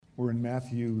We're in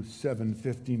Matthew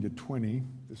 7:15 to 20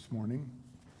 this morning.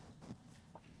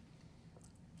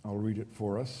 I'll read it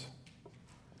for us.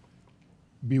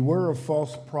 Beware of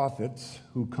false prophets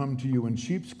who come to you in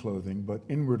sheep's clothing, but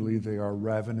inwardly they are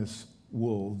ravenous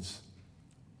wolves.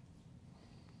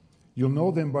 You'll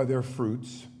know them by their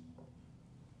fruits.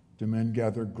 Do men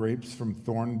gather grapes from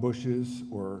thorn bushes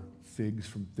or figs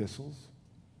from thistles?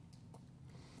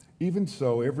 Even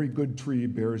so, every good tree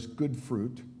bears good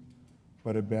fruit,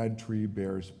 but a bad tree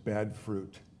bears bad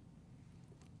fruit.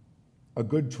 A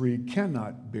good tree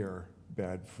cannot bear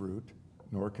bad fruit,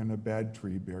 nor can a bad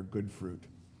tree bear good fruit.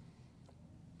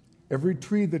 Every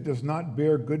tree that does not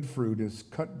bear good fruit is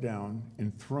cut down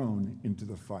and thrown into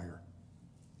the fire.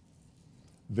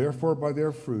 Therefore, by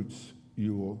their fruits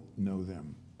you will know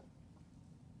them.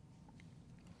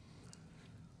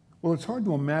 Well, it's hard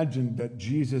to imagine that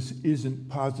Jesus isn't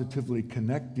positively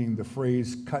connecting the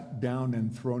phrase cut down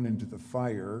and thrown into the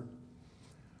fire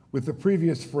with the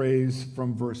previous phrase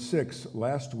from verse 6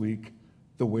 last week,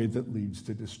 the way that leads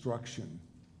to destruction.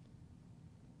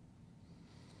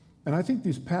 And I think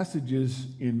these passages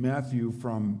in Matthew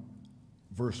from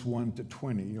verse 1 to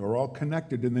 20 are all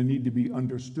connected and they need to be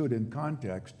understood in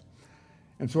context.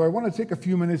 And so I want to take a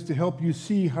few minutes to help you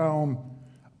see how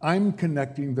I'm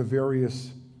connecting the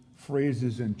various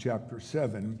phrases in chapter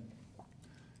 7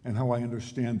 and how I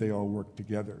understand they all work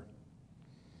together.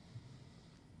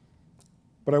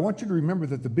 But I want you to remember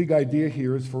that the big idea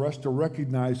here is for us to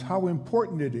recognize how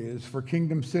important it is for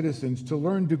kingdom citizens to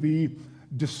learn to be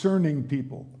discerning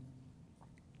people,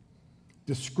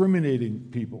 discriminating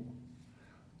people,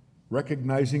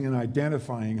 recognizing and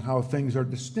identifying how things are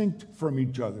distinct from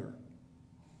each other.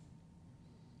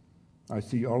 I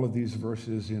see all of these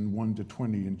verses in 1 to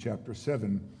 20 in chapter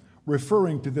 7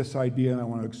 referring to this idea, and I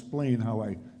want to explain how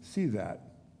I see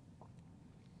that.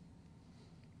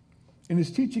 In his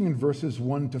teaching in verses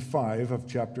 1 to 5 of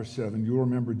chapter 7, you'll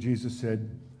remember Jesus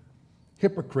said,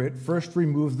 "Hypocrite, first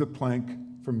remove the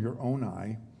plank from your own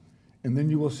eye, and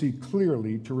then you will see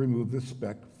clearly to remove the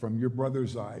speck from your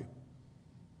brother's eye."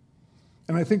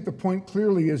 And I think the point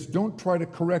clearly is don't try to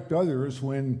correct others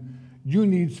when you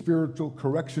need spiritual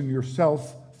correction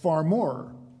yourself far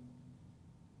more.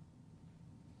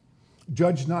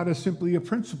 Judge not as simply a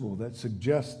principle that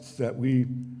suggests that we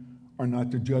are not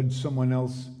to judge someone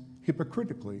else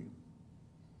hypocritically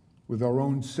with our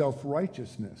own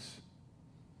self-righteousness.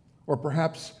 Or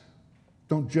perhaps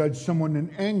don't judge someone in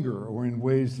anger or in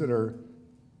ways that are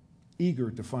eager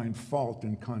to find fault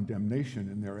and condemnation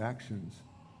in their actions.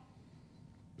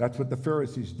 That's what the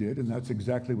Pharisees did, and that's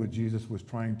exactly what Jesus was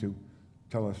trying to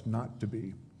tell us not to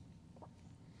be.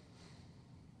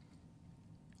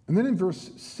 And then in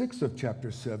verse 6 of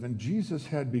chapter 7, Jesus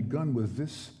had begun with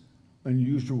this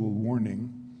unusual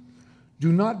warning: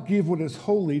 do not give what is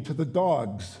holy to the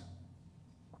dogs,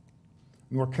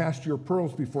 nor cast your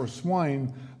pearls before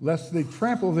swine, lest they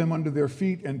trample them under their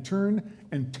feet and turn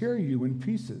and tear you in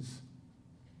pieces.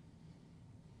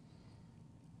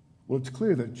 Well, it's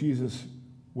clear that Jesus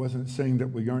wasn't saying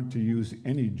that we aren't to use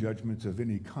any judgments of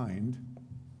any kind,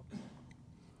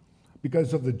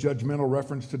 because of the judgmental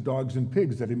reference to dogs and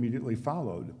pigs that immediately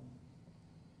followed.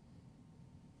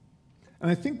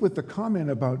 And I think with the comment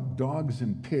about dogs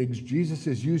and pigs, Jesus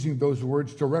is using those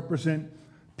words to represent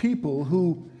people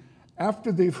who,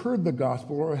 after they've heard the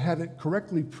gospel or had it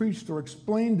correctly preached or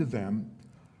explained to them,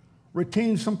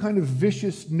 retain some kind of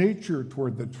vicious nature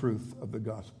toward the truth of the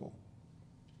gospel.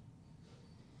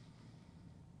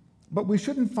 But we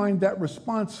shouldn't find that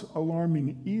response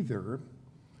alarming either,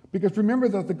 because remember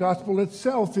that the gospel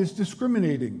itself is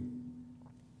discriminating.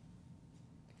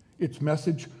 Its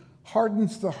message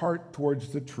hardens the heart towards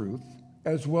the truth,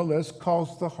 as well as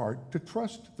calls the heart to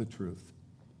trust the truth.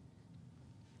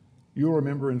 You'll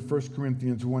remember in 1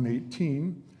 Corinthians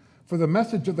 1:18, "For the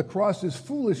message of the cross is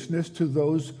foolishness to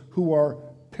those who are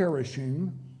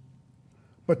perishing,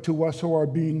 but to us who are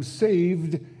being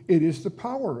saved, it is the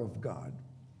power of God.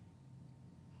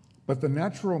 But the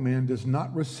natural man does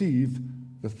not receive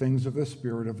the things of the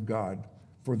Spirit of God,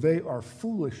 for they are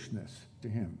foolishness to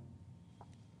him.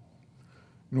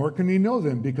 Nor can he know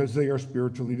them because they are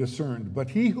spiritually discerned. But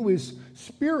he who is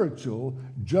spiritual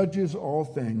judges all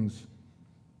things,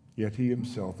 yet he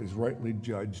himself is rightly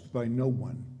judged by no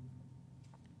one."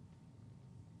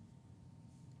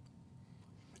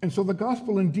 And so the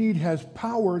gospel indeed has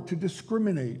power to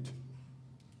discriminate.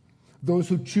 Those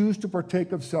who choose to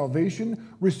partake of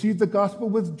salvation receive the gospel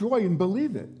with joy and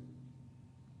believe it.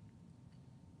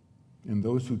 And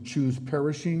those who choose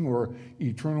perishing or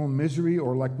eternal misery,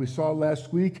 or like we saw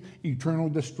last week, eternal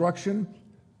destruction,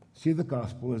 see the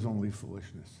gospel as only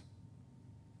foolishness.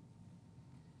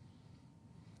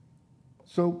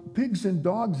 So pigs and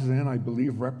dogs then, I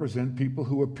believe, represent people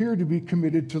who appear to be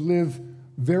committed to live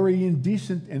very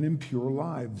indecent and impure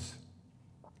lives.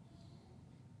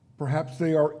 Perhaps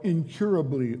they are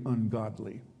incurably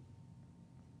ungodly.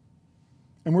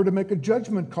 And we're to make a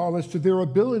judgment call as to their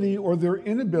ability or their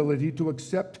inability to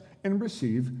accept and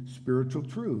receive spiritual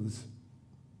truths.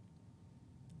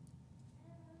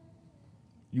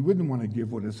 You wouldn't want to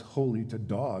give what is holy to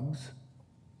dogs.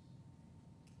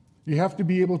 You have to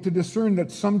be able to discern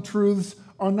that some truths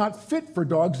are not fit for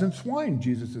dogs and swine,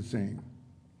 Jesus is saying,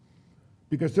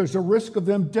 because there's a risk of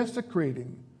them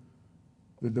desecrating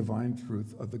the divine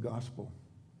truth of the gospel.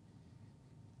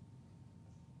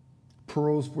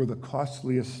 Pearls were the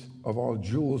costliest of all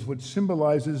jewels, which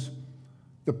symbolizes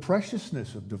the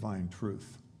preciousness of divine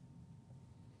truth.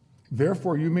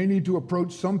 Therefore, you may need to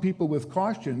approach some people with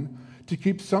caution to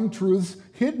keep some truths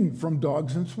hidden from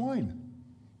dogs and swine.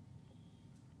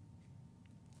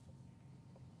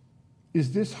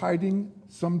 Is this hiding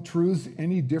some truths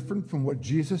any different from what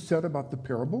Jesus said about the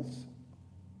parables?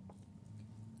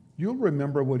 You'll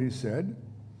remember what he said.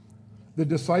 The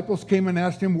disciples came and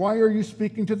asked him, "Why are you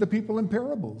speaking to the people in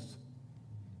parables?"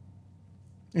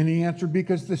 And he answered,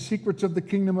 "Because the secrets of the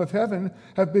kingdom of heaven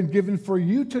have been given for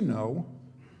you to know,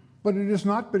 but it has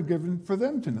not been given for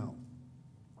them to know."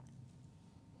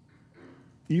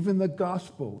 Even the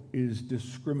gospel is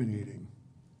discriminating.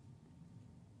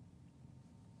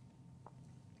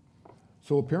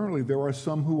 So apparently there are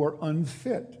some who are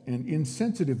unfit and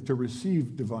insensitive to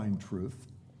receive divine truth.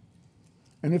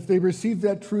 And if they receive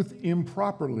that truth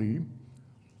improperly,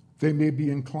 they may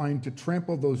be inclined to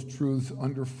trample those truths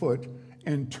underfoot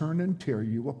and turn and tear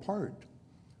you apart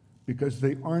because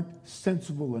they aren't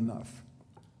sensible enough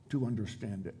to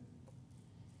understand it.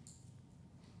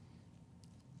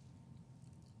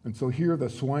 And so here the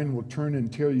swine will turn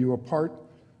and tear you apart,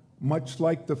 much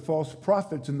like the false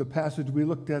prophets in the passage we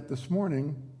looked at this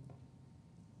morning,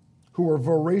 who are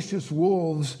voracious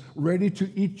wolves ready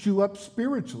to eat you up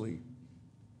spiritually.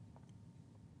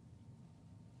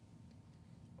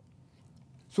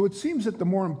 So it seems that the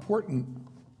more important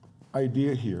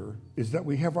idea here is that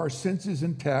we have our senses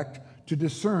intact to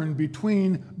discern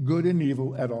between good and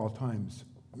evil at all times.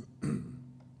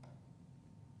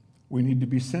 We need to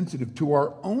be sensitive to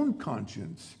our own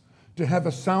conscience, to have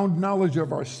a sound knowledge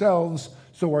of ourselves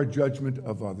so our judgment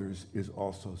of others is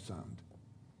also sound.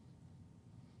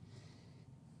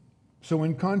 So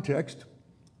in context,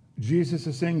 Jesus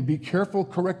is saying, be careful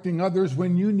correcting others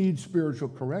when you need spiritual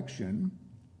correction.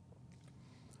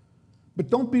 But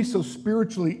don't be so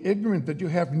spiritually ignorant that you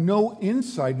have no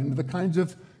insight into the kinds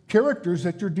of characters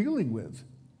that you're dealing with.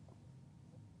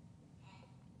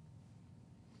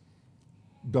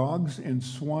 Dogs and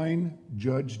swine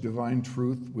judge divine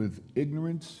truth with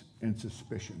ignorance and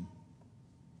suspicion.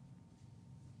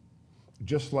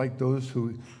 Just like those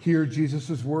who hear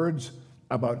Jesus' words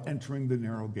about entering the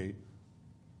narrow gate.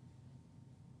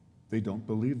 They don't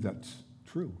believe that's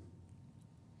true.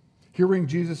 Hearing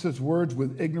Jesus' words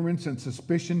with ignorance and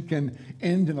suspicion can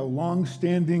end in a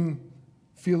long-standing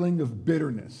feeling of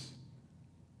bitterness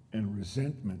and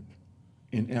resentment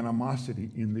and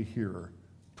animosity in the hearer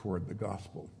toward the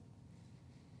gospel.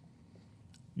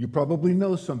 You probably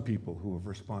know some people who have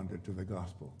responded to the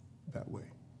gospel that way.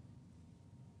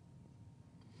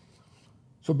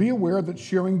 So be aware that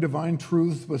sharing divine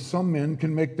truths with some men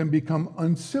can make them become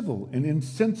uncivil and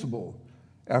insensible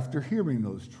after hearing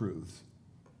those truths.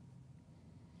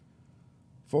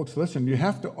 Folks, listen, you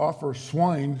have to offer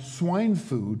swine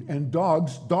food and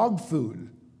dogs dog food.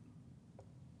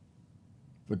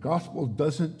 The gospel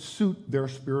doesn't suit their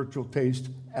spiritual taste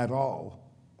at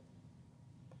all.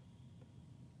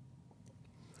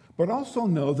 But also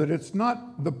know that it's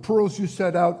not the pearls you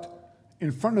set out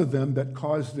in front of them that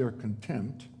cause their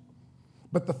contempt,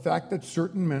 but the fact that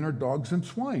certain men are dogs and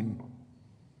swine.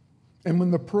 And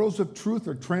when the pearls of truth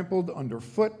are trampled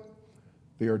underfoot,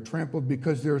 they are trampled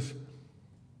because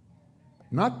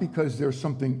not because there's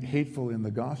something hateful in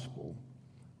the gospel,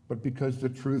 but because the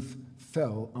truth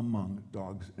fell among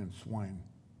dogs and swine.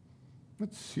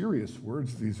 What serious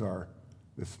words these are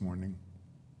this morning.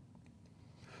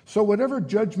 So whatever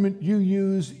judgment you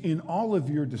use in all of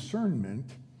your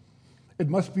discernment, it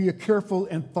must be a careful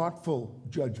and thoughtful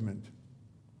judgment.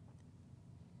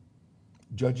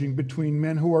 Judging between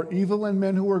men who are evil and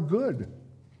men who are good.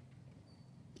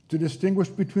 To distinguish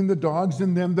between the dogs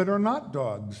and them that are not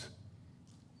dogs.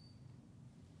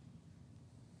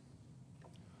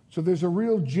 So there's a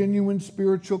real genuine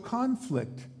spiritual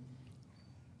conflict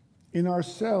in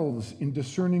ourselves in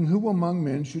discerning who among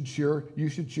men you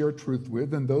should share truth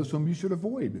with and those whom you should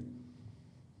avoid.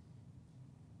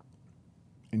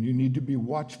 And you need to be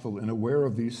watchful and aware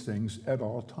of these things at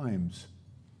all times.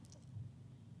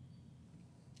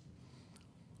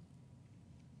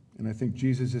 And I think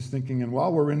Jesus is thinking, and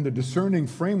while we're in the discerning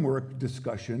framework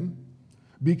discussion,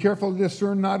 be careful to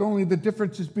discern not only the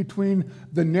differences between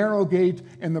the narrow gate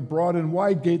and the broad and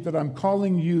wide gate that I'm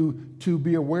calling you to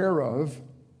be aware of,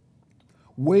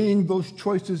 weighing those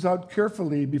choices out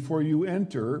carefully before you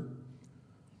enter,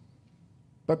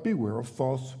 but beware of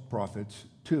false prophets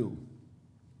too.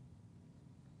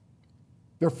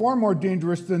 They're far more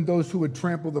dangerous than those who would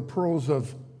trample the pearls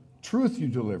of truth you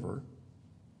deliver,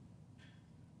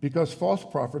 because false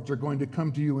prophets are going to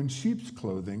come to you in sheep's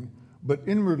clothing, but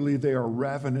inwardly they are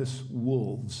ravenous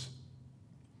wolves.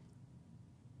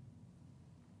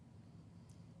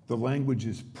 The language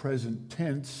is present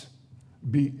tense.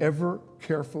 Be ever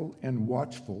careful and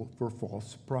watchful for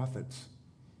false prophets,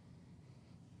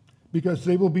 because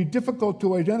they will be difficult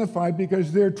to identify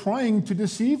because they're trying to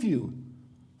deceive you.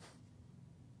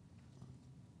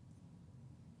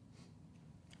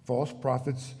 False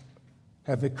prophets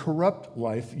have a corrupt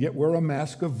life, yet wear a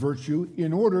mask of virtue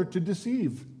in order to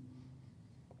deceive.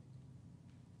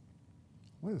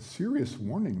 What a serious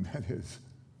warning that is.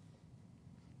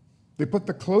 They put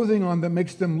the clothing on that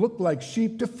makes them look like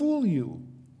sheep to fool you.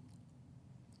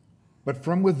 But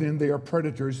from within, they are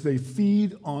predators. They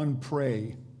feed on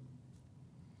prey.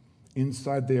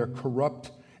 Inside, they are corrupt,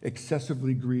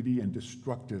 excessively greedy, and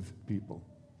destructive people.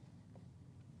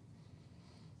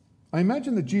 I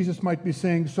imagine that Jesus might be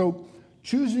saying, so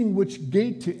choosing which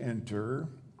gate to enter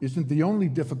isn't the only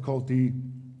difficulty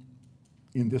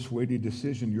in this weighty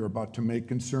decision you're about to make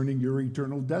concerning your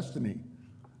eternal destiny.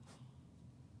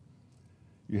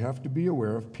 You have to be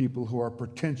aware of people who are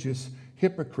pretentious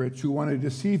hypocrites who want to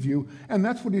deceive you, and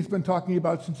that's what he's been talking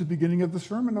about since the beginning of the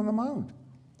Sermon on the Mount.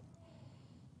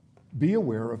 Be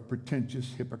aware of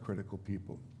pretentious, hypocritical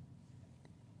people.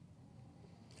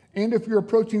 And if you're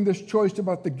approaching this choice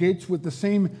about the gates with the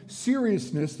same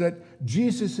seriousness that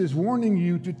Jesus is warning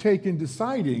you to take in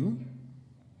deciding,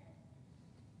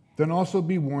 then also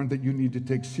be warned that you need to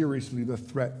take seriously the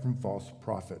threat from false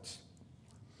prophets.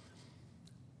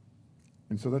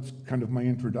 And so that's kind of my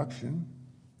introduction.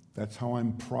 That's how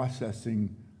I'm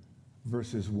processing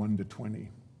verses 1 to 20.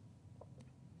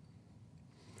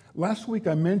 Last week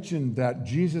I mentioned that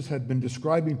Jesus had been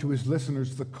describing to his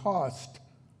listeners the cost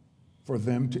for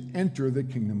them to enter the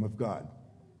kingdom of God.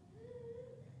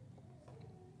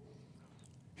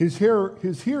 His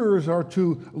hearers are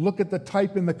to look at the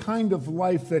type and the kind of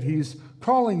life that he's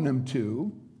calling them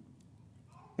to,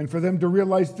 and for them to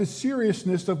realize the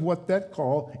seriousness of what that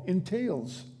call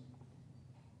entails.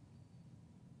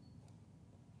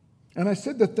 And I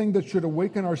said the thing that should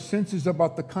awaken our senses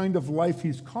about the kind of life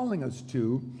he's calling us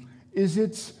to is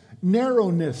its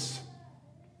narrowness.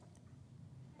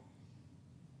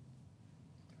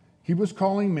 He was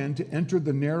calling men to enter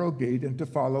the narrow gate and to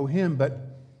follow him,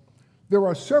 but there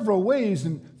are several ways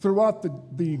throughout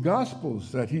the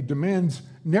Gospels that he demands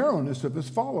narrowness of his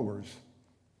followers.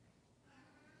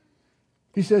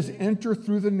 He says, enter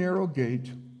through the narrow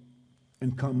gate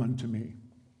and come unto me.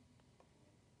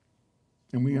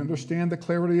 And we understand the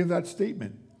clarity of that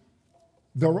statement.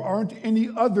 There aren't any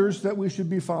others that we should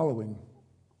be following.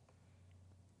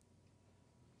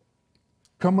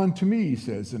 Come unto me, he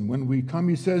says. And when we come,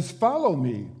 he says, follow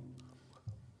me.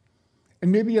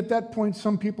 And maybe at that point,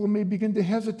 some people may begin to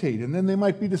hesitate. And then they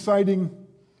might be deciding,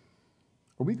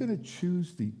 are we going to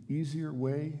choose the easier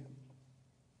way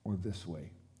or this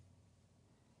way?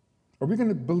 Are we going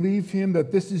to believe him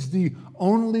that this is the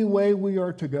only way we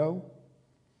are to go?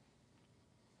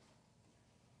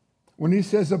 When he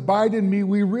says, abide in me,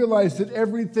 we realize that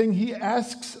everything he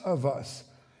asks of us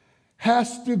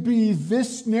has to be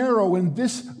this narrow and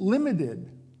this limited.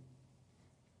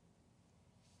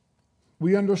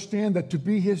 We understand that to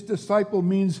be his disciple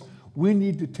means we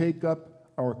need to take up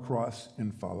our cross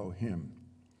and follow him.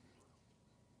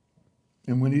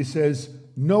 And when he says,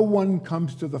 no one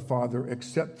comes to the Father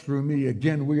except through me,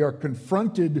 again, we are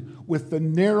confronted with the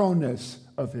narrowness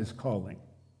of his calling.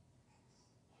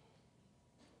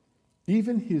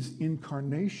 Even his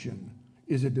incarnation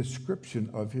is a description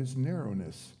of his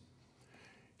narrowness.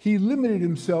 He limited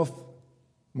himself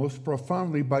most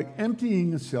profoundly by emptying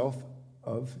himself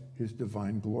of his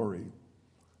divine glory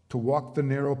to walk the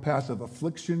narrow path of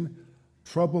affliction,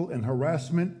 trouble, and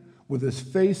harassment with his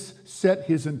face set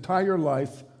his entire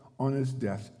life on his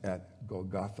death at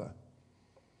Golgotha.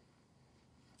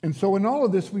 And so in all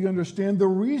of this, we understand the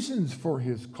reasons for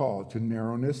his call to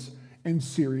narrowness and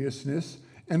seriousness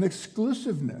and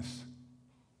exclusiveness.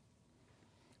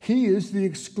 He is the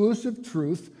exclusive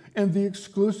truth and the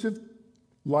exclusive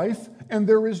life, and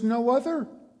there is no other.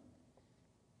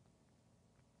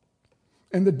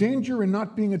 And the danger in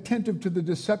not being attentive to the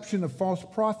deception of false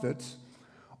prophets,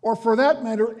 or for that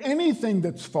matter, anything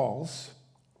that's false,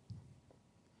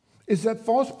 is that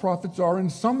false prophets are in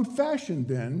some fashion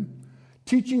then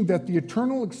teaching that the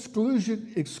eternal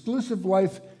exclusive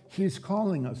life he's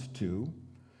calling us to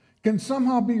can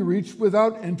somehow be reached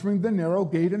without entering the narrow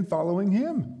gate and following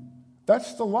him.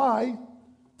 That's the lie.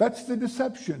 That's the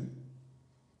deception.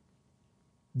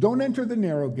 Don't enter the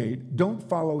narrow gate. Don't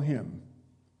follow him.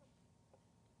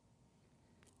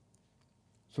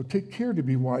 So take care to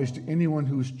be wise to anyone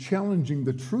who's challenging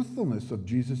the truthfulness of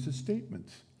Jesus'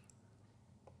 statements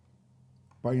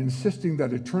by insisting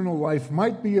that eternal life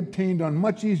might be obtained on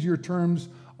much easier terms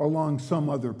along some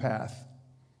other path.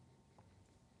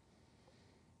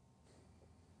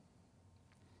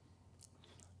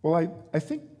 Well, I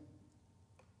think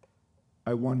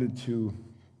I wanted to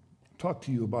talk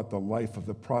to you about the life of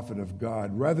the prophet of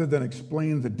God rather than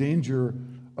explain the danger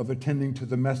of attending to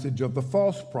the message of the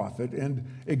false prophet and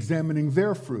examining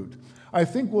their fruit. I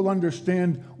think we'll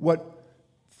understand what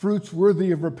fruits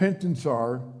worthy of repentance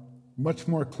are much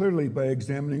more clearly by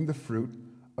examining the fruit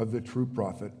of the true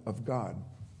prophet of God.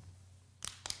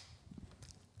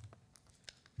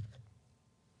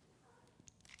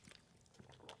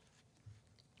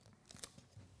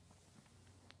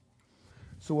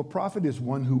 So a prophet is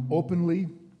one who openly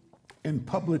and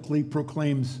publicly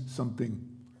proclaims something.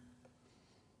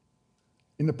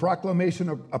 In the proclamation,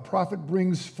 a prophet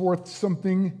brings forth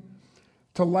something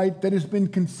to light that has been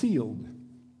concealed.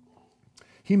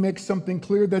 He makes something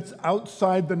clear that's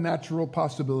outside the natural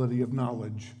possibility of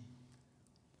knowledge.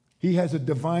 He has a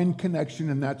divine connection,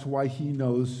 and that's why he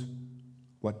knows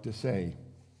what to say.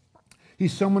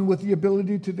 He's someone with the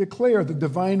ability to declare the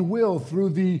divine will through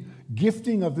the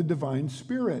gifting of the divine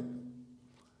Spirit.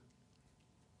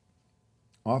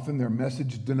 Often their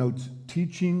message denotes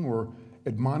teaching or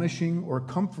admonishing or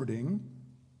comforting,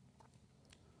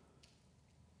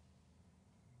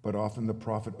 but often the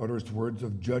prophet utters words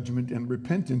of judgment and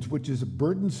repentance, which is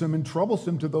burdensome and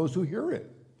troublesome to those who hear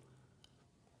it.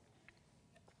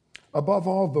 Above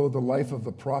all, though, the life of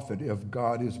the prophet of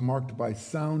God is marked by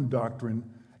sound doctrine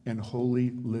and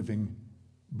holy living,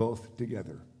 both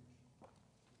together.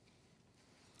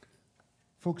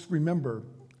 Folks, remember,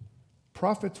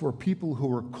 prophets were people who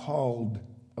were called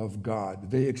of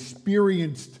God. They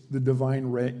experienced the divine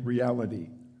reality.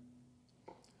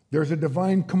 There's a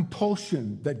divine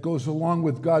compulsion that goes along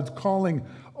with God's calling,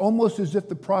 almost as if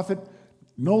the prophet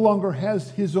no longer has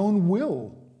his own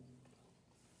will.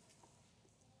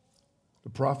 The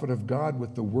prophet of God,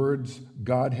 with the words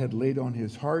God had laid on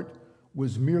his heart,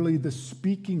 was merely the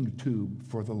speaking tube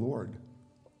for the Lord.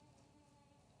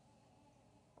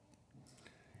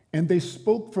 And they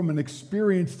spoke from an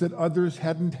experience that others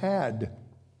hadn't had,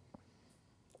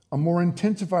 a more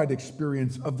intensified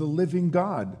experience of the living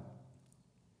God.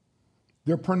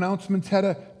 Their pronouncements had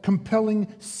a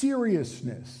compelling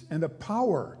seriousness and a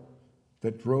power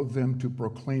that drove them to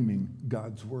proclaiming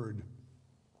God's word.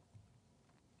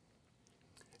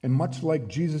 And much like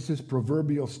Jesus'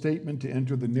 proverbial statement to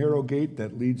enter the narrow gate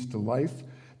that leads to life,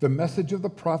 the message of the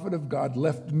prophet of God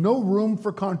left no room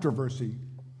for controversy.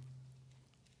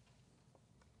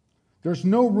 There's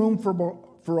no room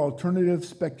for alternative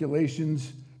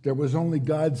speculations. There was only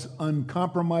God's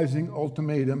uncompromising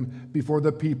ultimatum before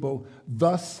the people.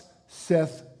 Thus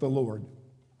saith the Lord.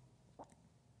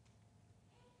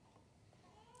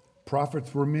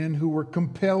 Prophets were men who were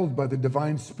compelled by the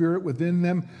divine Spirit within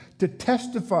them to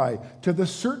testify to the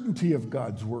certainty of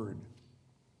God's word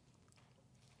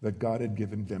that God had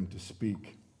given them to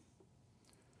speak.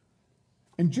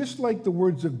 And just like the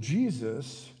words of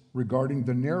Jesus regarding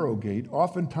the narrow gate,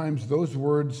 oftentimes those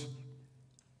words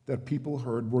that people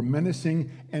heard were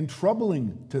menacing and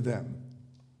troubling to them.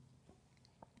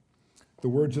 The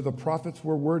words of the prophets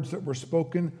were words that were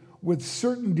spoken with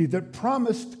certainty that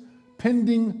promised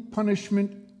pending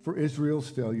punishment for Israel's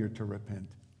failure to repent.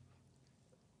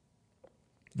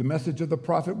 The message of the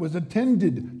prophet was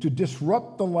intended to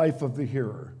disrupt the life of the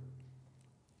hearer.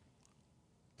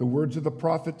 The words of the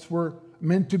prophets were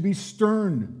meant to be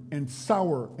stern and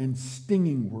sour and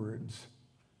stinging words.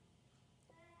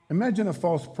 Imagine a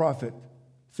false prophet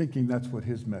thinking that's what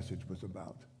his message was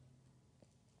about.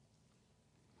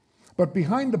 But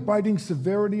behind the biting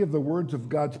severity of the words of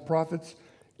God's prophets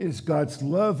is God's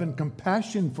love and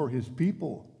compassion for his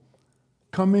people,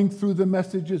 coming through the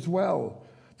message as well.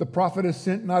 The prophet is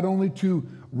sent not only to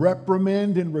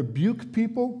reprimand and rebuke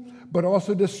people, but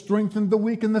also to strengthen the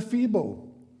weak and the feeble.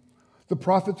 The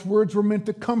prophet's words were meant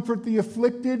to comfort the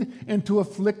afflicted and to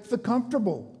afflict the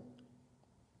comfortable.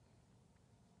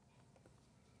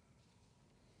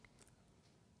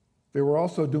 they were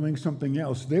also doing something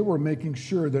else. They were making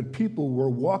sure that people were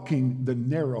walking the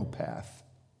narrow path.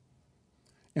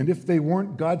 And if they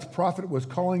weren't, God's prophet was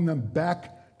calling them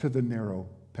back to the narrow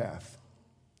path.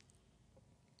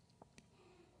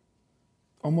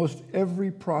 Almost every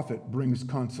prophet brings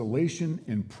consolation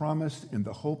and promise in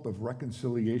the hope of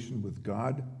reconciliation with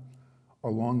God,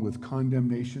 along with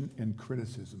condemnation and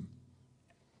criticism,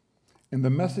 and the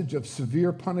message of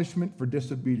severe punishment for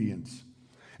disobedience.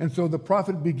 And so the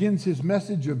prophet begins his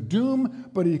message of doom,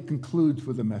 but he concludes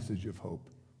with a message of hope.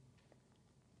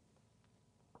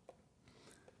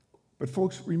 But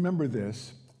folks, remember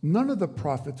this. None of the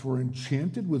prophets were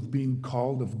enchanted with being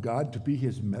called of God to be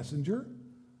his messenger.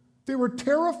 They were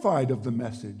terrified of the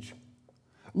message.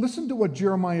 Listen to what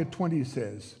Jeremiah 20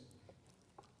 says.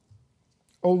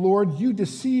 "O Lord, you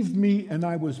deceived me and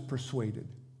I was persuaded."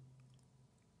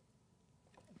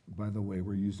 By the way,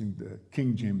 we're using the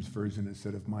King James Version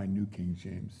instead of my New King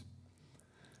James.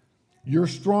 "You're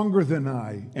stronger than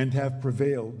I and have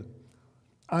prevailed.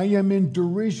 I am in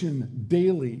derision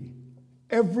daily.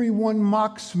 Everyone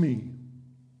mocks me.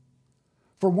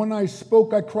 For when I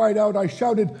spoke, I cried out, I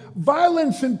shouted,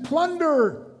 violence and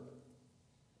plunder.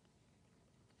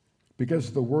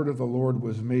 Because the word of the Lord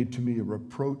was made to me a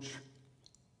reproach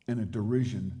and a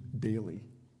derision daily.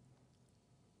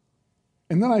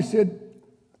 And then I said,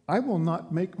 I will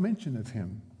not make mention of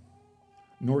him,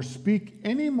 nor speak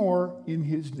any more in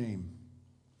his name.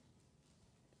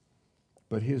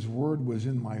 But his word was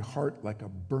in my heart like a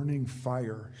burning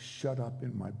fire shut up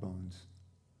in my bones.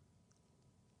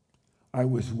 I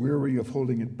was weary of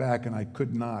holding it back, and I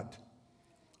could not.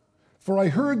 For I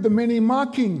heard the many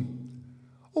mocking.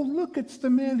 Oh, look, it's the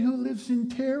man who lives in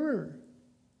terror.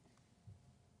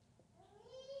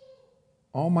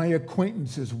 All my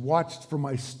acquaintances watched for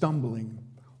my stumbling,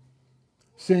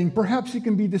 saying, perhaps he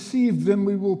can be deceived, then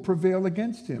we will prevail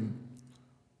against him,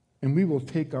 and we will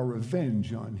take our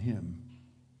revenge on him.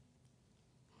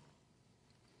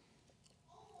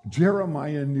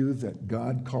 Jeremiah knew that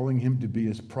God calling him to be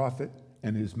his prophet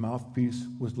and his mouthpiece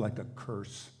was like a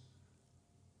curse.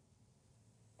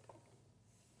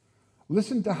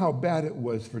 Listen to how bad it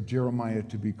was for Jeremiah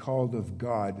to be called of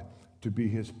God to be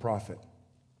his prophet.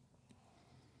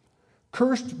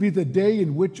 Cursed be the day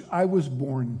in which I was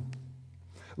born.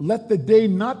 Let the day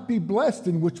not be blessed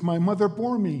in which my mother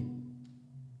bore me.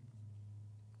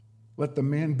 Let the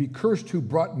man be cursed who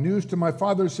brought news to my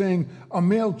father, saying, a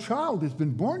male child has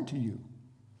been born to you,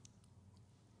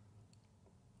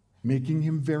 making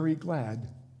him very glad.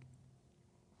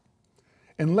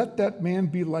 And let that man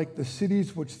be like the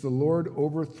cities which the Lord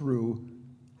overthrew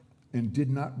and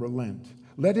did not relent.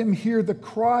 Let him hear the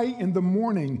cry in the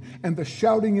morning and the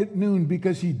shouting at noon,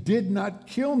 because he did not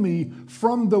kill me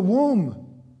from the womb,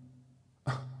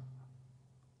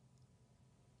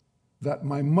 that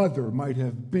my mother might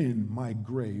have been my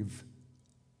grave.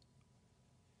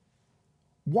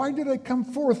 Why did I come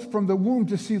forth from the womb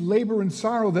to see labor and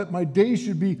sorrow, that my days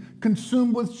should be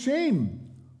consumed with shame?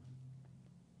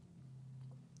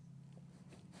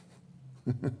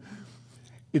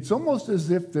 It's almost as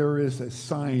if there is a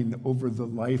sign over the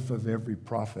life of every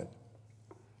prophet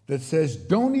that says,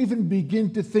 don't even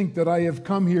begin to think that I have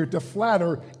come here to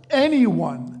flatter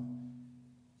anyone.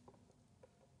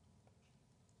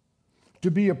 To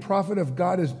be a prophet of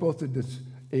God is both a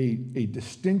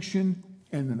distinction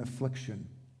and an affliction.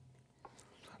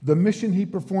 The mission he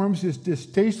performs is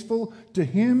distasteful to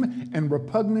him and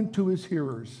repugnant to his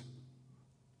hearers.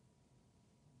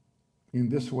 In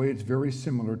this way, it's very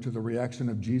similar to the reaction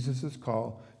of Jesus'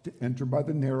 call to enter by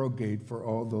the narrow gate for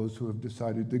all those who have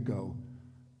decided to go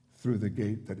through the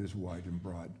gate that is wide and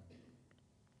broad.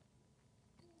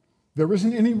 There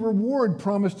isn't any reward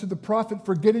promised to the prophet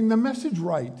for getting the message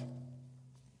right.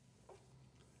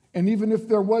 And even if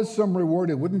there was some reward,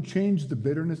 it wouldn't change the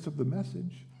bitterness of the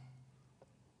message.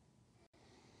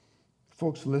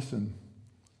 Folks, listen.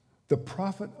 The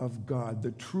prophet of God,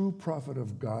 the true prophet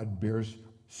of God, bears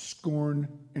scorn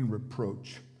and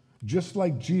reproach, just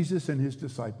like Jesus and his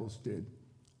disciples did.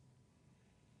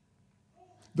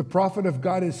 The prophet of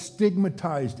God is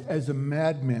stigmatized as a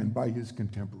madman by his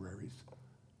contemporaries.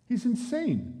 He's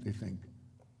insane, they think.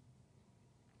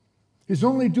 His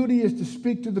only duty is to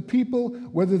speak to the people,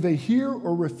 whether they hear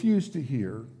or refuse to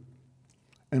hear,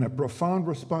 and a profound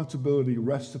responsibility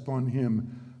rests upon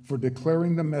him for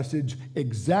declaring the message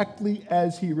exactly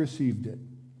as he received it.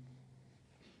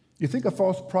 You think a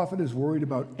false prophet is worried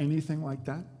about anything like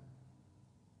that?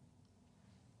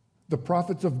 The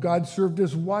prophets of God served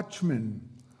as watchmen,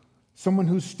 someone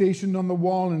who's stationed on the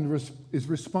wall and is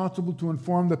responsible to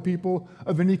inform the people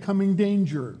of any coming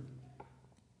danger.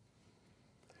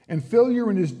 and failure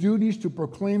in his duties to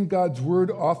proclaim God's word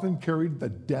often carried the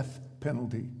death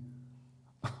penalty.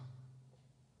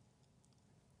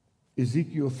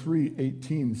 Ezekiel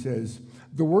 3:18 says,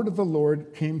 "The word of the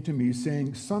Lord came to me,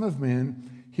 saying, Son of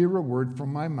man, hear a word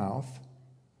from my mouth,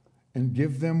 and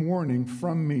give them warning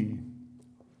from me.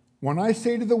 When I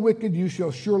say to the wicked, you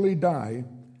shall surely die,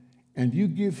 and you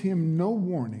give him no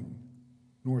warning,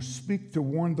 nor speak to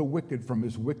warn the wicked from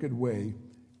his wicked way,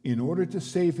 in order to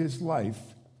save his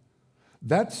life,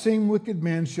 that same wicked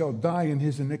man shall die in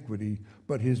his iniquity,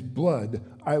 but his blood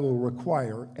I will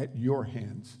require at your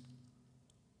hands."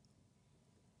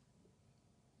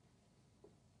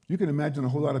 You can imagine a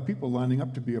whole lot of people lining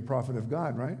up to be a prophet of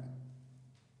God, right?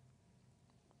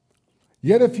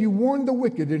 "Yet if you warn the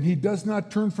wicked, and he does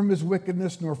not turn from his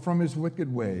wickedness nor from his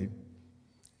wicked way,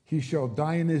 he shall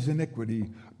die in his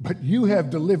iniquity, but you have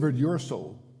delivered your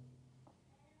soul."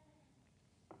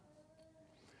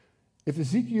 If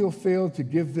Ezekiel failed to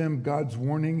give them God's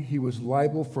warning, he was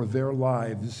liable for their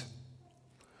lives.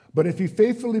 But if he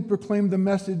faithfully proclaimed the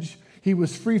message, he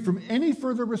was free from any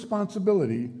further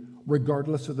responsibility,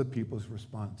 regardless of the people's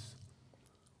response.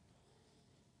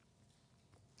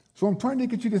 So I'm trying to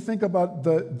get you to think about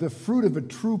the fruit of a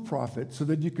true prophet so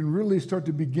that you can really start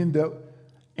to begin to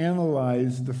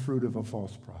analyze the fruit of a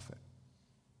false prophet.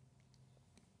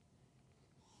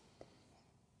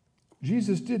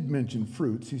 Jesus did mention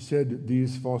fruits. He said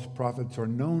these false prophets are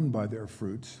known by their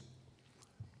fruits.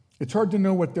 It's hard to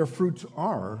know what their fruits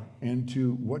are and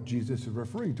to what Jesus is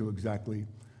referring to exactly.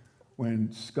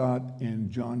 When Scott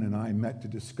and John and I met to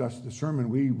discuss the sermon,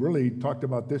 we really talked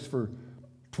about this for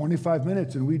 25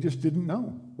 minutes, and we just didn't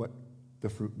know what the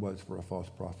fruit was for a false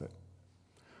prophet.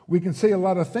 We can say a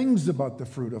lot of things about the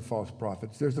fruit of false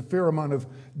prophets. There's a fair amount of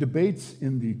debates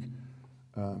in the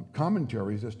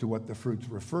commentaries as to what the fruits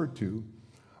refer to.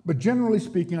 But generally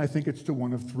speaking, I think it's to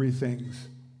one of three things.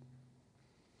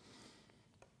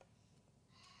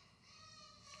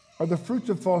 Are the fruits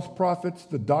of false prophets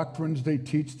the doctrines they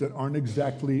teach that aren't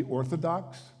exactly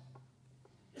orthodox?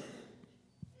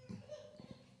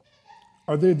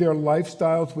 Are they their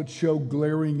lifestyles which show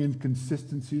glaring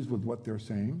inconsistencies with what they're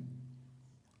saying?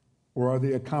 Or are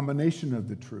they a combination of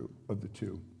the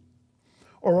two?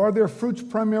 Or are their fruits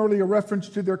primarily a reference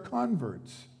to their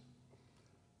converts,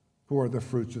 who are the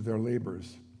fruits of their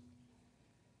labors?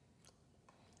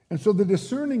 And so the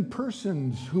discerning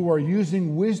persons who are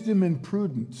using wisdom and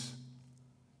prudence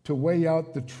to weigh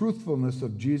out the truthfulness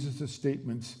of Jesus'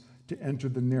 statements to enter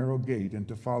the narrow gate and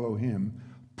to follow him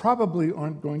probably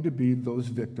aren't going to be those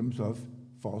victims of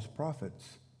false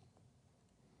prophets.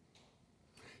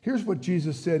 Here's what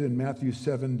Jesus said in Matthew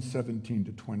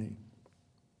 7:17-20.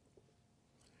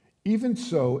 "Even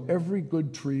so, every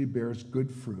good tree bears good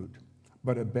fruit,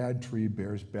 but a bad tree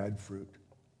bears bad fruit.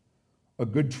 A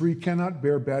good tree cannot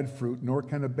bear bad fruit, nor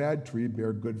can a bad tree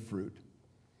bear good fruit.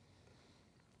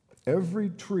 Every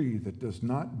tree that does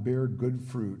not bear good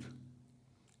fruit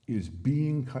is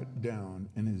being cut down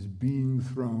and is being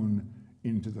thrown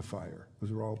into the fire." Those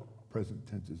are all present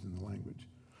tenses in the language.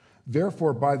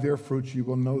 "Therefore, by their fruits you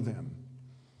will know them."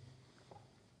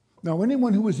 Now,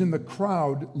 anyone who was in the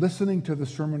crowd listening to the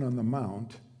Sermon on the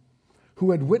Mount,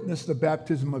 who had witnessed the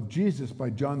baptism of Jesus by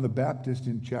John the Baptist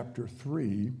in chapter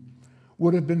 3,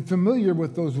 would have been familiar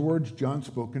with those words John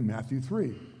spoke in Matthew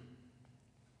 3.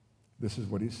 This is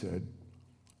what he said.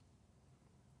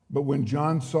 "But when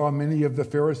John saw many of the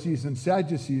Pharisees and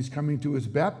Sadducees coming to his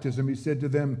baptism, he said to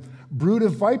them, 'Brood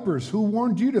of vipers, who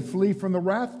warned you to flee from the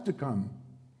wrath to come?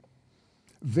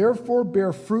 Therefore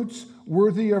bear fruits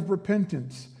worthy of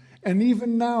repentance. And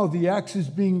even now the axe is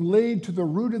being laid to the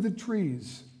root of the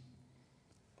trees.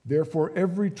 Therefore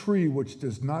every tree which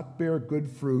does not bear good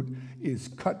fruit is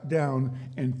cut down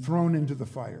and thrown into the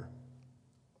fire.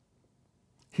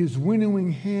 His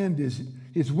winnowing fan is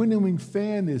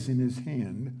in his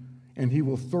hand, and he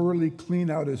will thoroughly clean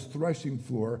out his threshing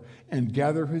floor and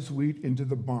gather his wheat into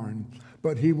the barn,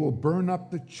 but he will burn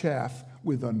up the chaff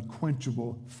with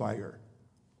unquenchable fire.'"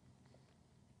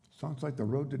 Sounds like the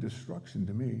road to destruction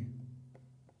to me.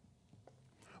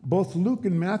 Both Luke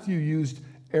and Matthew used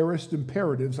aorist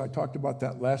imperatives, I talked about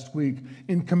that last week,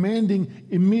 in commanding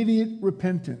immediate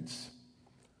repentance.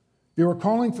 They were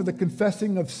calling for the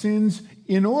confessing of sins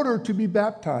in order to be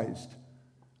baptized.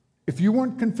 If you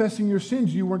weren't confessing your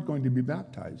sins, you weren't going to be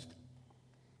baptized.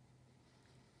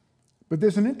 But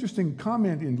there's an interesting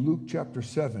comment in Luke chapter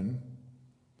 7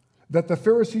 that the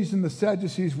Pharisees and the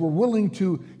Sadducees were willing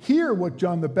to hear what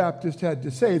John the Baptist had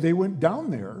to say. They went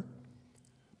down there.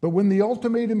 But when the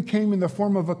ultimatum came in the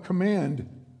form of a command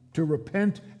to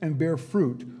repent and bear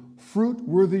fruit, fruit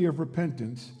worthy of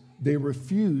repentance, they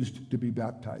refused to be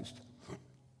baptized.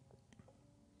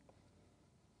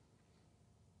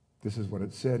 This is what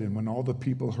it said. And when all the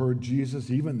people heard Jesus,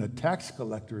 even the tax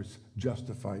collectors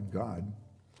justified God,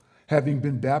 having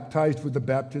been baptized with the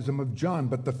baptism of John.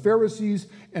 But the Pharisees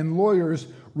and lawyers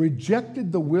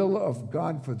rejected the will of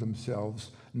God for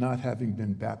themselves, not having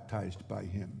been baptized by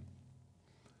him.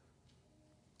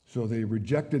 So they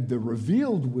rejected the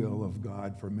revealed will of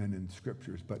God for men in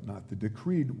Scriptures, but not the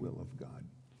decreed will of God.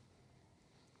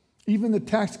 Even the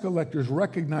tax collectors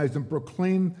recognized and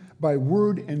proclaimed by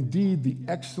word and deed the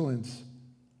excellence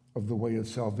of the way of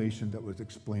salvation that was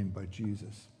explained by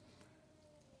Jesus.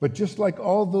 But just like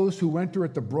all those who enter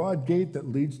at the broad gate that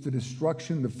leads to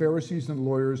destruction, the Pharisees and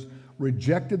lawyers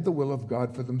rejected the will of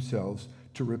God for themselves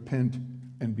to repent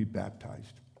and be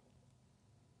baptized.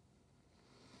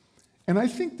 And I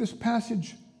think this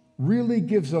passage really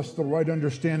gives us the right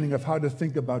understanding of how to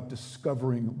think about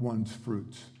discovering one's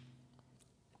fruits.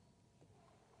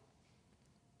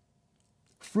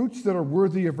 Fruits that are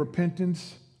worthy of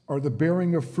repentance are the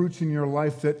bearing of fruits in your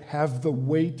life that have the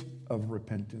weight of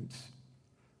repentance.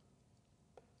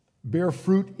 Bear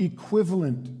fruit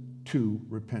equivalent to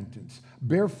repentance.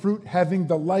 Bear fruit having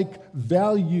the like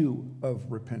value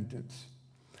of repentance.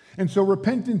 And so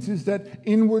repentance is that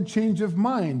inward change of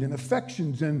mind and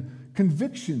affections and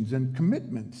convictions and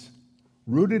commitments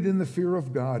rooted in the fear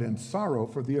of God and sorrow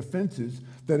for the offenses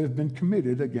that have been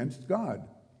committed against God.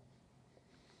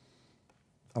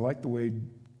 I like the way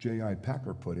J.I.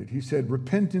 Packer put it. He said,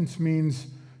 repentance means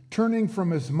turning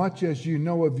from as much as you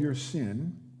know of your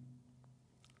sin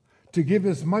to give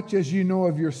as much as you know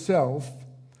of yourself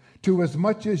to as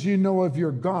much as you know of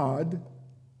your God.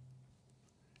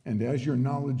 And as your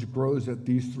knowledge grows at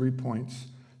these 3 points,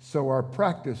 so our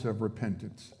practice of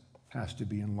repentance has to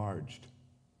be enlarged.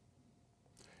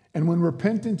 And when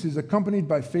repentance is accompanied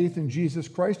by faith in Jesus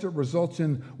Christ, it results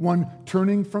in one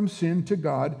turning from sin to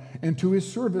God and to his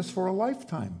service for a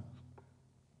lifetime.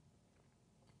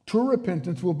 True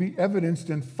repentance will be evidenced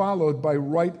and followed by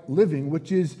right living,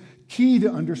 which is key to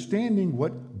understanding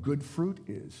what good fruit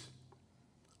is.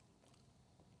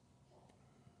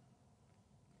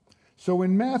 So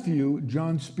in Matthew,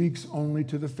 John speaks only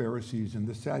to the Pharisees and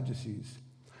the Sadducees.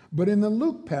 But in the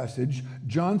Luke passage,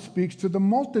 John speaks to the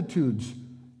multitudes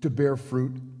to bear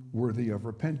fruit worthy of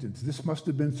repentance. This must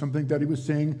have been something that he was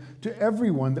saying to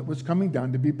everyone that was coming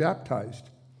down to be baptized.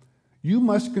 You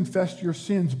must confess your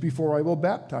sins before I will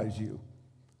baptize you.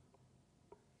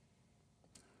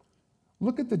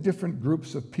 Look at the different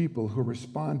groups of people who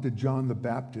respond to John the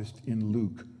Baptist in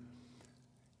Luke.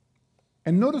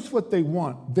 And notice what they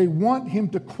want. They want him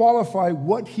to qualify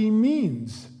what he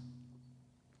means.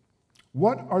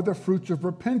 What are the fruits of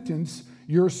repentance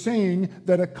you're saying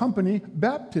that accompany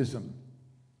baptism?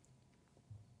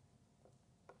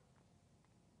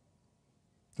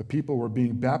 The people who are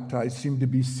being baptized seem to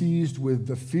be seized with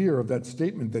the fear of that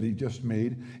statement that he just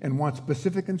made and want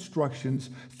specific instructions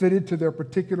fitted to their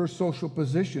particular social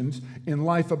positions in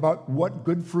life about what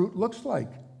good fruit looks like.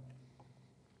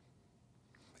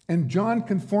 And John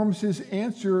conforms his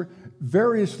answer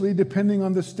variously depending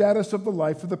on the status of the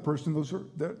life of the person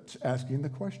that's asking the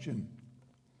question.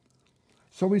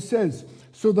 So he says,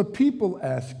 so the people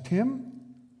asked him,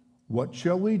 what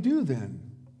shall we do then?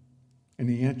 And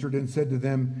he answered and said to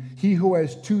them, he who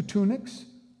has 2 tunics,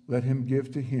 let him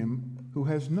give to him who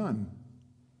has none.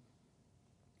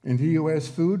 And he who has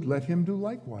food, let him do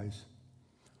likewise.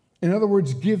 In other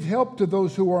words, give help to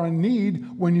those who are in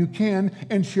need when you can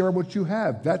and share what you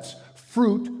have. That's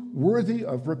fruit worthy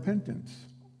of repentance.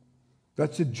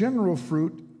 That's a general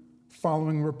fruit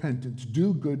following repentance.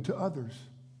 Do good to others.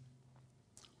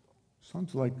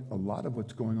 Sounds like a lot of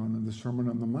what's going on in the Sermon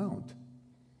on the Mount.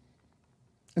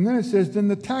 And then it says, then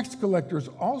the tax collectors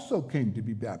also came to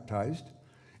be baptized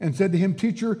and said to him,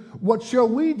 teacher, what shall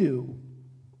we do?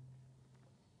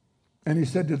 And he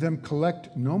said to them,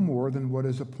 collect no more than what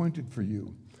is appointed for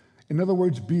you. In other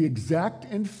words, be exact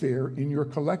and fair in your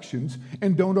collections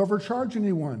and don't overcharge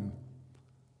anyone.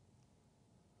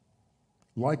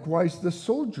 Likewise, the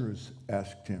soldiers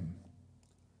asked him,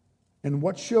 and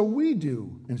what shall we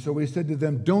do? And so he said to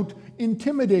them, don't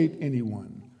intimidate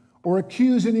anyone or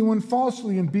accuse anyone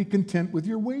falsely, and be content with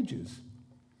your wages.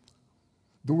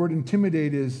 The word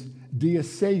intimidate is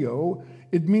diaseo.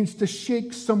 It means to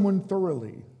shake someone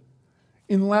thoroughly.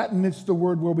 In Latin, it's the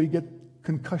word where we get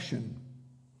concussion.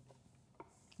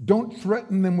 Don't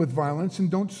threaten them with violence and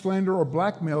don't slander or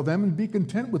blackmail them, and be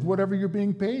content with whatever you're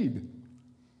being paid.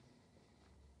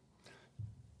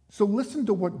 So listen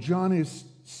to what John is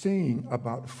saying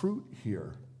about fruit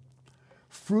here.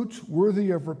 Fruits worthy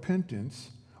of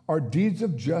repentance are deeds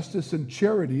of justice and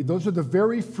charity. Those are the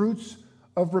very fruits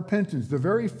of repentance, the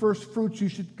very first fruits you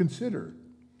should consider.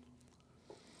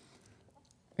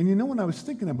 And you know, when I was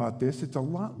thinking about this, it's a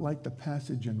lot like the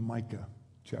passage in Micah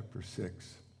chapter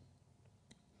 6.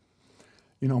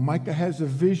 You know, Micah has a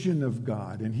vision of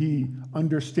God, and he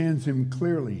understands him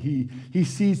clearly. He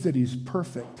sees that he's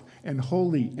perfect and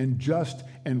holy and just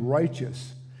and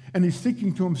righteous. And he's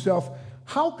thinking to himself,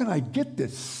 how can I get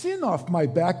this sin off my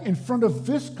back in front of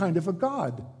this kind of a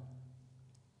God?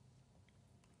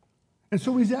 And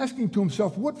so he's asking to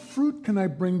himself, what fruit can I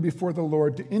bring before the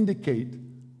Lord to indicate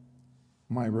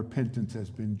my repentance has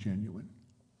been genuine?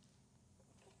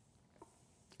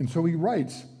 And so he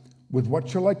writes, with what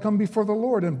shall I come before the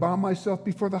Lord and bow myself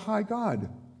before the high God?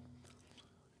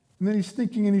 And then he's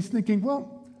thinking,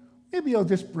 well, maybe I'll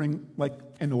just bring like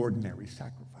an ordinary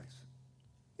sacrifice.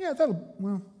 Yeah,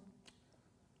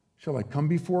 shall I come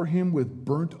before him with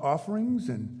burnt offerings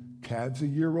and calves a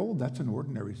year old? That's an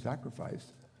ordinary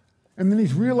sacrifice. And then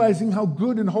he's realizing how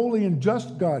good and holy and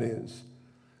just God is.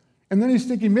 And then he's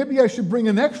thinking, maybe I should bring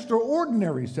an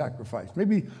extraordinary sacrifice.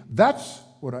 Maybe that's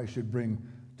what I should bring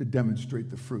to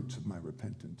demonstrate the fruits of my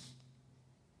repentance.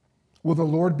 Will the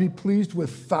Lord be pleased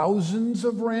with thousands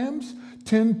of rams,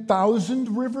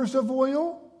 10,000 rivers of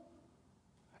oil?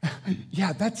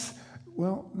 Yeah,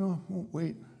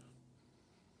 wait.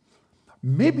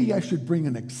 Maybe I should bring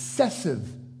an excessive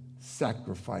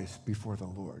sacrifice before the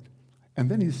Lord. And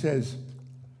then he says,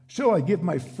 shall I give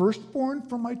my firstborn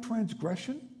for my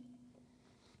transgression?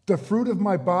 The fruit of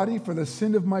my body for the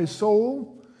sin of my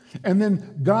soul? And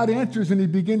then God answers, and he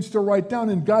begins to write down,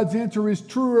 and God's answer is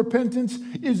true repentance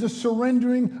is a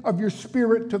surrendering of your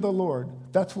spirit to the Lord.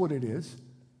 That's what it is.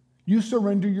 You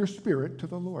surrender your spirit to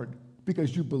the Lord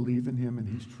because you believe in him and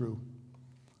he's true.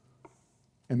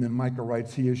 And then Micah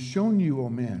writes, he has shown you, O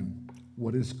man,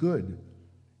 what is good.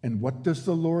 And what does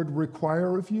the Lord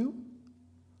require of you?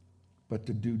 But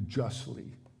to do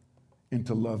justly and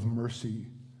to love mercy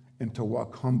and to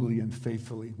walk humbly and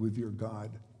faithfully with your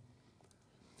God.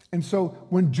 And so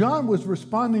when John was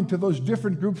responding to those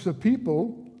different groups of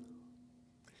people,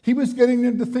 he was getting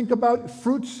them to think about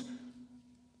fruits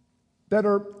that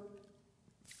are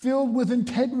filled with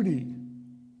integrity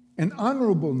and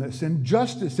honorableness and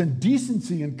justice and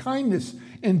decency and kindness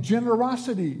and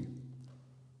generosity.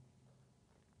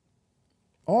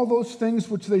 All those things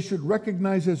which they should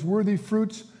recognize as worthy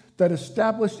fruits that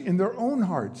established in their own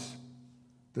hearts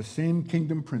the same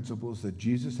kingdom principles that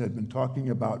Jesus had been talking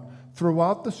about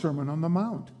throughout the Sermon on the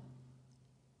Mount.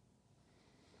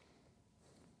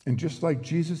 And just like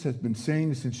Jesus has been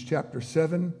saying since chapter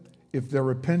 7, if their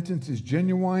repentance is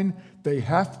genuine, they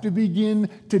have to begin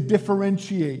to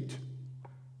differentiate.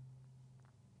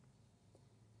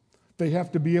 They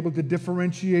have to be able to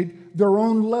differentiate their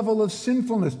own level of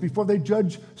sinfulness before they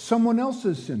judge someone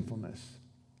else's sinfulness.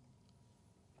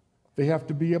 They have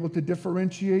to be able to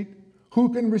differentiate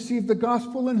who can receive the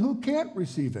gospel and who can't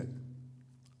receive it.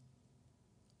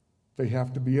 They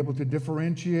have to be able to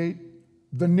differentiate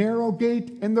the narrow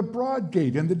gate and the broad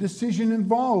gate and the decision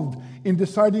involved in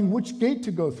deciding which gate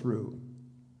to go through.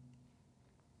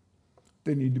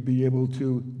 They need to be able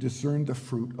to discern the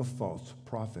fruit of false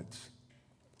prophets.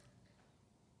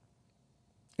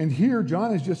 And here,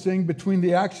 John is just saying between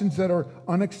the actions that are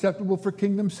unacceptable for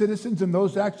kingdom citizens and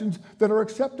those actions that are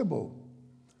acceptable.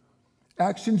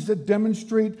 Actions that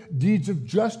demonstrate deeds of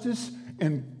justice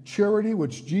and charity,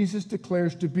 which Jesus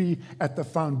declares to be at the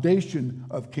foundation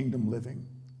of kingdom living.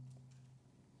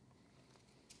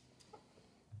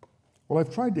 Well,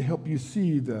 I've tried to help you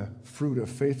see the fruit of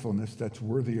faithfulness that's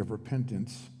worthy of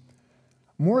repentance,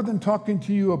 more than talking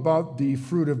to you about the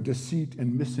fruit of deceit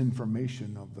and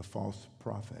misinformation of the false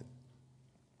prophet.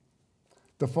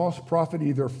 The false prophet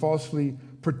either falsely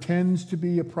pretends to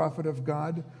be a prophet of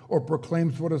God or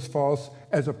proclaims what is false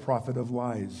as a prophet of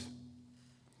lies.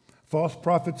 False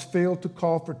prophets fail to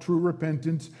call for true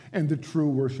repentance and the true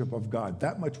worship of God.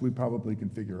 That much we probably can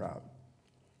figure out.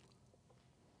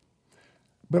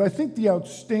 But I think the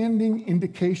outstanding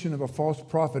indication of a false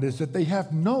prophet is that they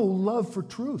have no love for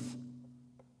truth.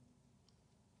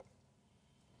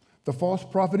 The false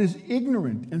prophet is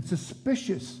ignorant and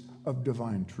suspicious of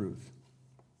divine truth.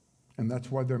 And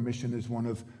that's why their mission is one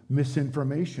of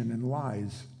misinformation and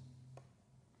lies.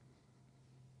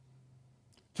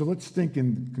 So let's think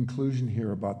in conclusion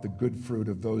here about the good fruit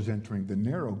of those entering the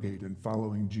narrow gate and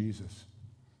following Jesus.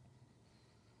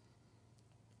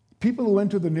 People who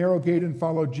enter the narrow gate and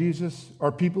follow Jesus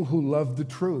are people who love the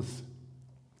truth.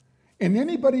 And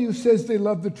anybody who says they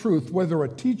love the truth, whether a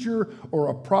teacher or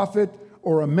a prophet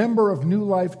or a member of New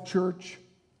Life Church,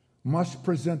 must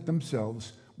present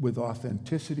themselves with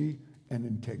authenticity and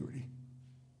integrity.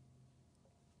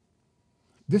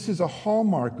 This is a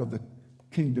hallmark of the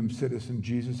kingdom citizen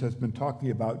Jesus has been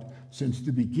talking about since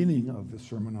the beginning of the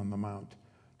Sermon on the Mount.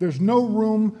 There's no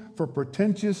room for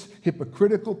pretentious,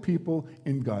 hypocritical people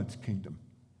in God's kingdom.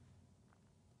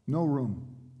 No room.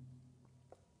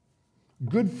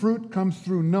 Good fruit comes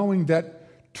through knowing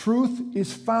that truth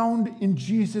is found in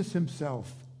Jesus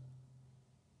himself.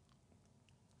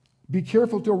 Be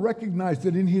careful to recognize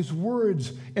that in his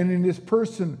words and in his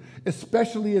person,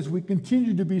 especially as we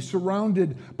continue to be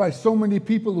surrounded by so many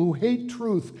people who hate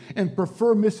truth and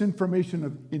prefer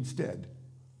misinformation instead.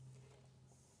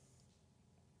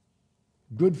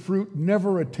 Good fruit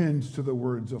never attends to the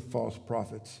words of false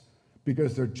prophets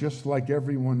because they're just like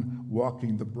everyone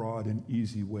walking the broad and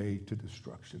easy way to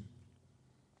destruction.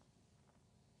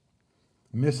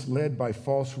 Misled by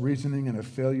false reasoning and a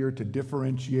failure to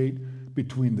differentiate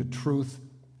between the truth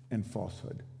and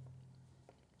falsehood.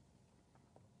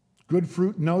 Good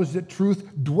fruit knows that truth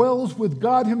dwells with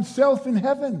God himself in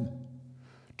heaven.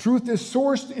 Truth is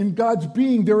sourced in God's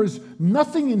being. There is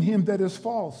nothing in him that is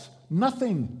false.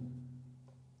 Nothing.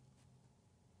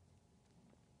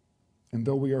 And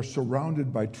though we are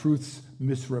surrounded by truth's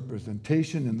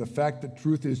misrepresentation and the fact that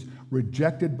truth is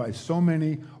rejected by so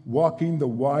many walking the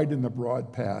wide and the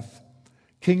broad path,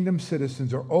 kingdom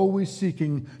citizens are always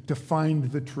seeking to find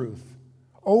the truth,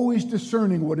 always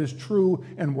discerning what is true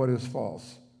and what is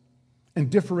false, and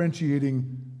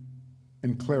differentiating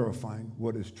and clarifying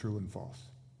what is true and false.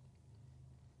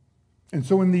 And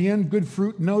so in the end, good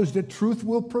fruit knows that truth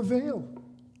will prevail.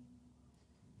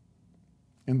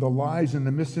 And the lies and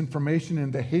the misinformation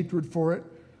and the hatred for it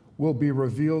will be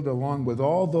revealed along with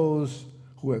all those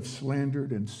who have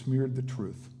slandered and smeared the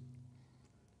truth.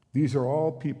 These are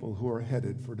all people who are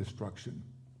headed for destruction.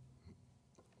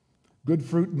 Good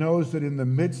fruit knows that in the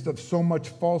midst of so much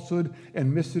falsehood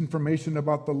and misinformation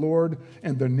about the Lord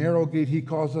and the narrow gate he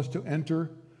calls us to enter,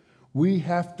 we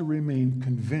have to remain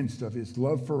convinced of his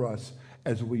love for us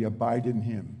as we abide in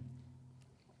him.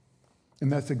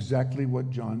 And that's exactly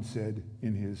what John said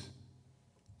in his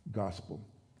gospel.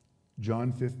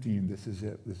 John 15, this is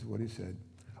it. This is what he said.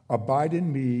 Abide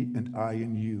in me and I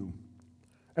in you.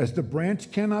 As the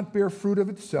branch cannot bear fruit of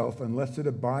itself unless it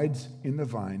abides in the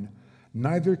vine,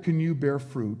 neither can you bear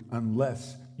fruit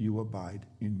unless you abide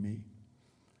in me.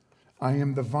 I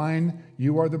am the vine,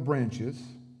 you are the branches.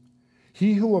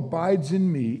 He who abides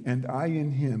in me and I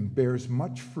in him bears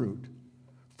much fruit,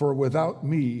 for without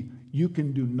me you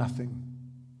can do nothing.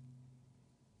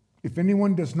 If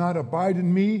anyone does not abide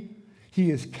in me, he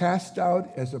is cast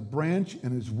out as a branch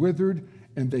and is withered,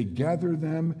 and they gather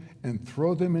them and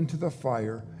throw them into the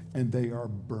fire, and they are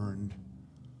burned.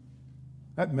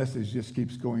 That message just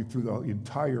keeps going through the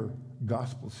entire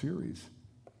gospel series.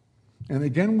 And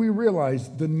again, we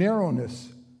realize the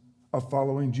narrowness of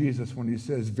following Jesus when he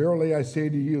says, verily I say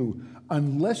to you,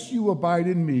 unless you abide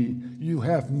in me, you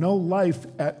have no life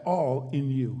at all in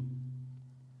you.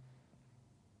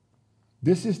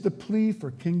 This is the plea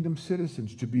for kingdom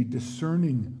citizens to be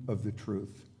discerning of the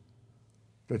truth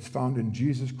that's found in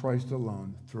Jesus Christ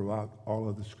alone throughout all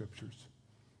of the scriptures.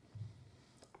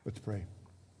 Let's pray.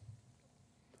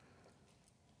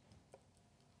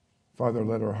 Father,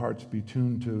 let our hearts be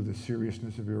tuned to the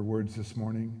seriousness of your words this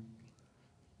morning,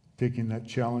 taking that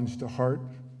challenge to heart,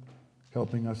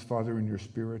 helping us, Father, in your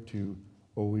spirit to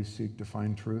always seek to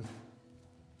find truth.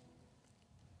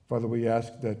 Father, we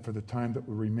ask that for the time that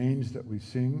remains that we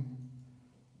sing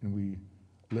and we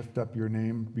lift up your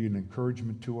name, be an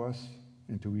encouragement to us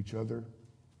and to each other.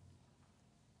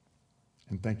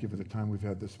 And thank you for the time we've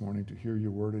had this morning to hear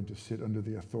your word and to sit under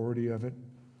the authority of it.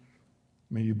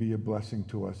 May you be a blessing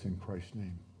to us in Christ's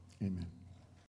name. Amen.